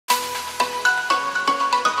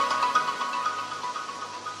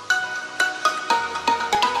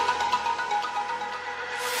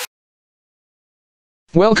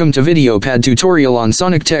Welcome to VideoPad tutorial on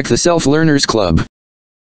Sonic Tech the Self-Learners Club.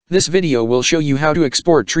 This video will show you how to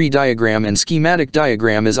export tree diagram and schematic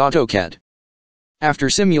diagram as AutoCAD. After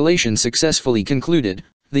simulation successfully concluded,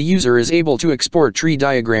 the user is able to export tree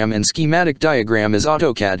diagram and schematic diagram as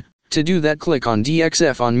AutoCAD. To do that, click on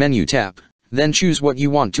DXF on menu tab, then choose what you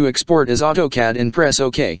want to export as AutoCAD and press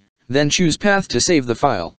OK, then choose path to save the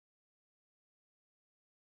file.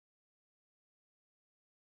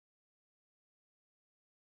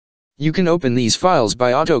 You can open these files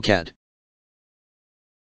by AutoCAD.